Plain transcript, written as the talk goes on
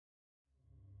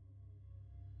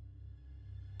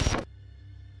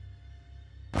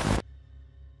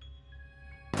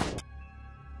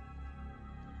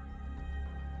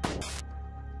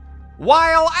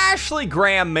While Ashley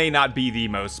Graham may not be the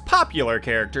most popular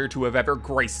character to have ever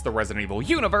graced the Resident Evil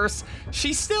universe,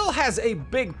 she still has a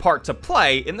big part to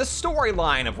play in the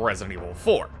storyline of Resident Evil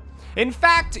 4. In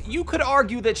fact, you could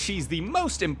argue that she's the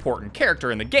most important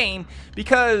character in the game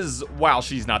because, while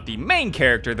she's not the main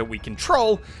character that we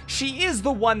control, she is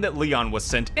the one that Leon was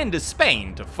sent into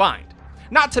Spain to find.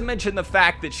 Not to mention the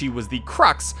fact that she was the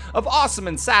crux of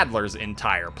Osmund Saddler's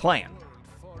entire plan.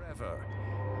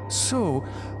 So,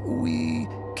 we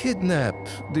kidnapped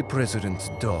the president's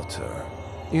daughter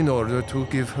in order to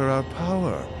give her our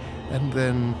power and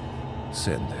then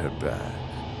send her back.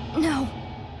 No.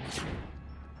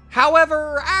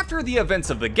 However, after the events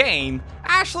of the game,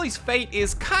 Ashley's fate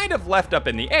is kind of left up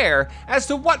in the air as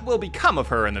to what will become of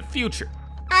her in the future.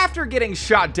 After getting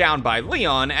shot down by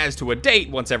Leon as to a date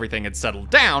once everything had settled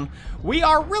down, we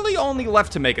are really only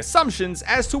left to make assumptions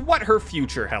as to what her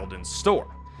future held in store.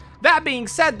 That being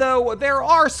said though, there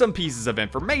are some pieces of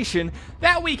information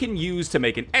that we can use to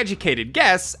make an educated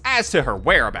guess as to her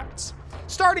whereabouts.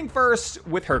 Starting first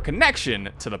with her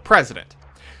connection to the president.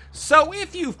 So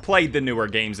if you've played the newer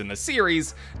games in the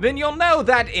series, then you'll know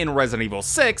that in Resident Evil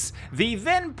 6, the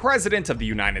then President of the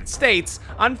United States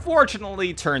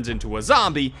unfortunately turns into a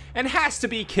zombie and has to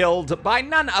be killed by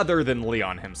none other than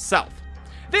Leon himself.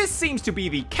 This seems to be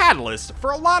the catalyst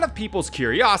for a lot of people's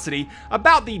curiosity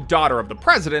about the daughter of the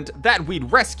president that we'd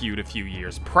rescued a few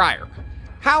years prior.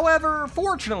 However,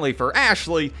 fortunately for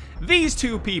Ashley, these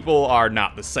two people are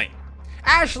not the same.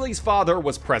 Ashley's father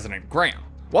was President Graham,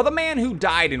 while the man who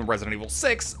died in Resident Evil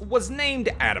 6 was named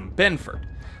Adam Benford.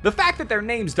 The fact that their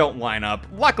names don't line up,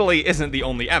 luckily isn't the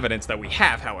only evidence that we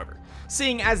have, however,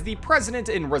 seeing as the president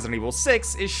in Resident Evil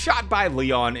 6 is shot by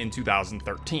Leon in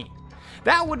 2013.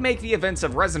 That would make the events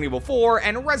of Resident Evil 4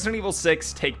 and Resident Evil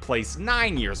 6 take place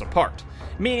 9 years apart,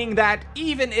 meaning that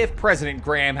even if President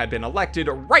Graham had been elected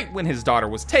right when his daughter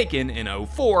was taken in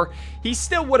 2004, he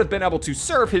still would have been able to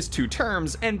serve his 2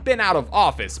 terms and been out of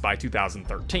office by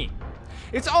 2013.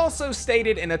 It's also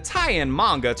stated in a tie-in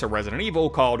manga to Resident Evil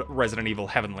called Resident Evil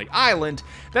Heavenly Island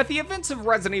that the events of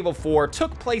Resident Evil 4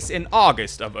 took place in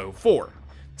August of 2004.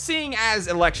 Seeing as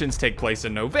elections take place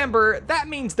in November, that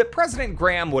means that President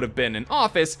Graham would have been in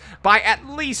office by at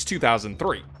least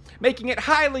 2003, making it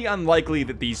highly unlikely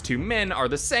that these two men are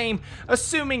the same,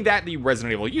 assuming that the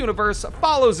Resident Evil universe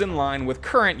follows in line with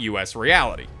current US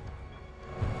reality.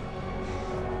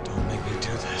 Don't make me do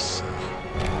this.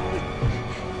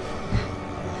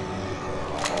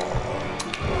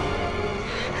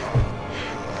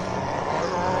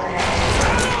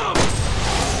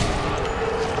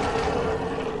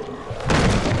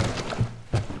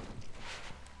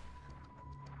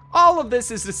 All of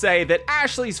this is to say that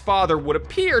Ashley's father would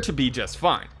appear to be just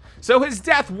fine, so his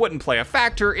death wouldn't play a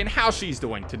factor in how she's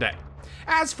doing today.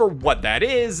 As for what that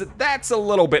is, that's a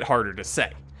little bit harder to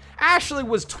say. Ashley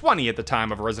was 20 at the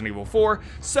time of Resident Evil 4,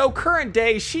 so current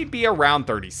day she'd be around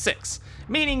 36,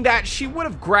 meaning that she would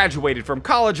have graduated from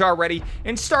college already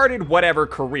and started whatever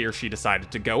career she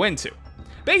decided to go into.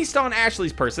 Based on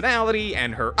Ashley's personality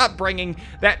and her upbringing,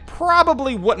 that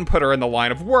probably wouldn't put her in the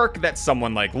line of work that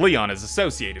someone like Leon is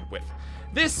associated with.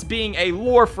 This being a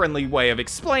lore-friendly way of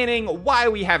explaining why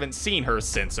we haven't seen her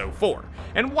since 2004,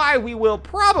 and why we will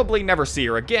probably never see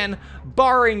her again,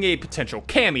 barring a potential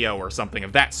cameo or something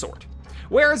of that sort.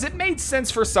 Whereas it made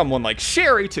sense for someone like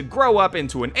Sherry to grow up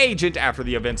into an agent after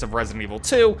the events of Resident Evil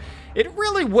 2, it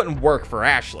really wouldn't work for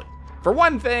Ashley. For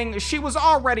one thing, she was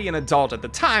already an adult at the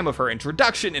time of her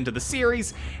introduction into the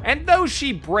series, and though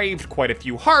she braved quite a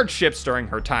few hardships during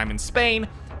her time in Spain,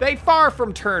 they far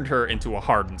from turned her into a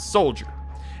hardened soldier.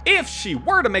 If she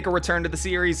were to make a return to the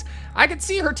series, I could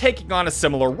see her taking on a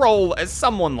similar role as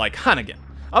someone like Hunnigan,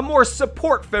 a more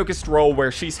support-focused role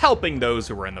where she's helping those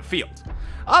who are in the field.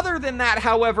 Other than that,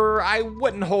 however, I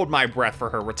wouldn't hold my breath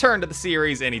for her return to the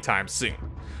series anytime soon.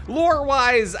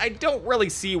 Lore-wise, I don't really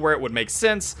see where it would make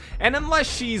sense, and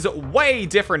unless she's way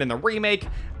different in the remake,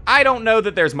 I don't know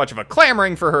that there's much of a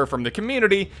clamoring for her from the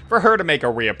community for her to make a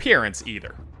reappearance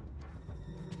either.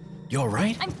 You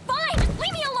alright? I'm fine!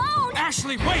 Leave me alone!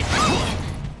 Ashley, wait!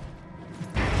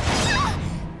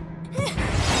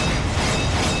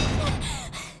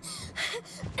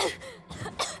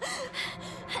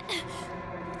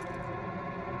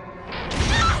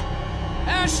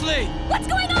 Ashley! What's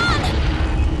going on?